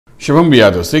శుభం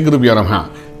బియాదు శ్రీ గురుభ్యో నమః.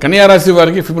 కన్యా రాశి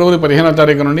వారికి ఫిబ్రవరి 15వ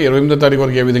తారీఖు నుండి 28వ తారీఖు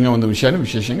వరకు ఏ విధంగా ఉన్న విషయాన్ని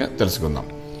విశేషంగా తెలుసుకుందాం.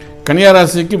 కన్యా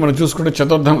రాశికి మనం చూసుకుంటే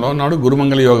చతుర్థంలో నాడు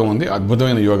గురుమంగళ యోగం ఉంది.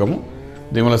 అద్భుతమైన యోగము.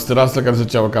 దీనివల్ల స్థిరాస్తులు కలిసి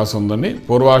వచ్చే అవకాశం ఉందండి.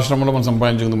 పూర్వాశ్రమంలో మనం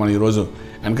సంపాదించుకుంది మనం ఈరోజు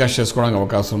ఎన్కాష్ చేసుకోవడానికి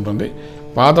అవకాశం ఉంటుంది.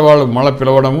 పాత వాళ్ళు మళ్ళీ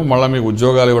పిలవడము, మళ్ళీ మీకు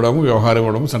ఉద్యోగాలు ఇవ్వడము, వ్యవహారం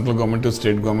ఇవ్వడము, సెంట్రల్ గవర్నమెంట్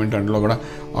స్టేట్ గవర్నమెంట్ అంట్లో కూడా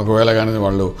ఒకవేళ కానీ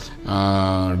వాళ్ళు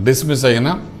డిస్మిస్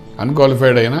అయినా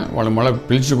అన్క్వాలిఫైడ్ అయినా వాళ్ళు మళ్ళీ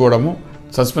పిలుచుకోవడము,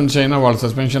 సస్పెన్స్ అయినా వాళ్ళ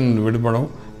సస్పెన్షన్ విడిపోవడం,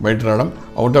 బయట రావడం,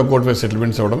 అవుట్ ఆఫ్ కోర్ట్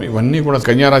సెటిల్మెంట్స్ అవ్వడం, ఇవన్నీ కూడా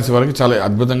కన్యా రాశి వారికి చాలా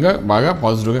అద్భుతంగా బాగా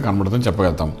పాజిటివ్గా కనబడుతుందని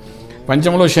చెప్పగలుగుతాం.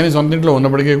 పంచమంలో శని సొంతింట్లో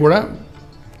ఉన్నప్పటికీ కూడా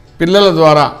పిల్లల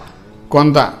ద్వారా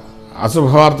కొంత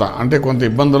అశుభవార్త అంటే కొంత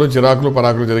ఇబ్బందులు, చిరాకులు,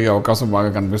 పరాకులు జరిగే అవకాశం బాగా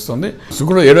కనిపిస్తుంది.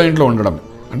 శుక్రుడు 7వ ఇంట్లో ఉండడం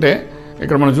అంటే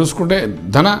ఇక్కడ మనం చూసుకుంటే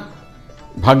ధన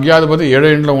భాగ్యాధిపతి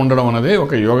 7వ ఇంట్లో ఉండడం అనేది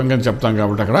ఒక యోగంగా చెప్తాం.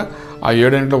 కాబట్టి అక్కడ ఆ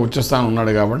 7వ ఇంట్లో ఉచ్చస్థానం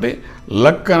ఉన్నాడు కాబట్టి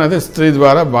లక్ అనేది స్త్రీ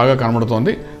ద్వారా బాగా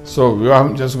కనబడుతోంది. సో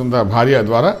వివాహం చేసుకున్న భార్య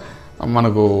ద్వారా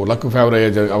మనకు లక్ ఫేవర్ అయ్యే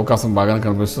అవకాశం బాగానే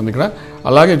కనిపిస్తుంది ఇక్కడ.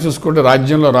 అలాగే చూసుకుంటే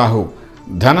రాజ్యంలో రాహు,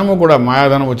 ధనము కూడా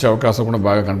మాయాధనం వచ్చే అవకాశం కూడా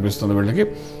బాగా కనిపిస్తుంది వీళ్ళకి.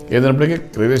 ఏదైనప్పటికీ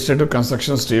real estate,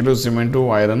 construction, steel, cement,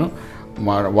 iron,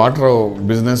 water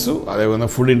business, అదేవిధంగా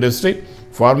ఫుడ్ ఇండస్ట్రీ,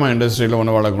 ఫార్మా ఇండస్ట్రీలో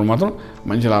ఉన్న వాళ్ళకు మాత్రం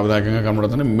మంచి లాభదాయకంగా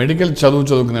కనబడుతుంది. మెడికల్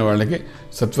చదువుకునే వాళ్ళకి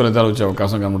సత్ఫలితాలు వచ్చే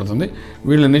అవకాశం కనబడుతుంది.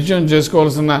 వీళ్ళు నిశ్చయం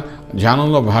చేసుకోవాల్సిన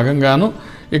ధ్యానంలో భాగంగాను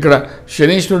ఇక్కడ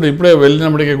శనీశ్వరుడు ఇప్పుడే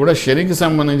వెళ్ళినప్పటికీ కూడా శనికి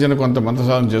సంబంధించిన కొంత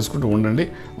మంత్రసాధన చేసుకుంటూ ఉండండి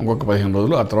ఇంకొక 15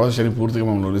 రోజులు. ఆ తర్వాత శని పూర్తిగా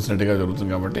మనం వదిలిసినట్టుగా జరుగుతుంది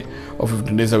కాబట్టి ఒక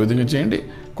 15 డేస్ ఆ విధంగా చేయండి.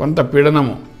 కొంత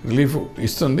పీడనము రిలీఫ్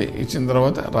ఇస్తుంది. ఇచ్చిన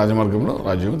తర్వాత రాజమార్గంలో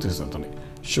రాజ్యం తీసుకుంటుంది.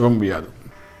 శుభం బియాదు.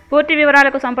 పూర్తి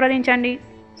వివరాలకు సంప్రదించండి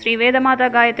శ్రీ వేదమాత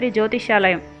గాయత్రి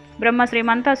జ్యోతిష్యాలయం, బ్రహ్మ శ్రీ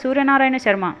మంతా సూర్యనారాయణ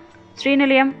శర్మ, శ్రీ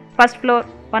నిలయం, first floor,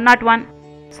 101,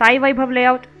 Sai Vaibhav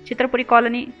layout, Chitrapuri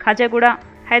colony, Khajaguda,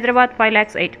 Hyderabad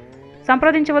 5,08,000.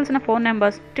 సంప్రదించవలసిన ఫోన్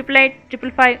నెంబర్స్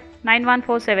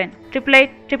 8885559147,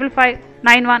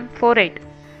 8855559148,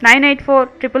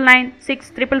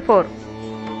 984999644.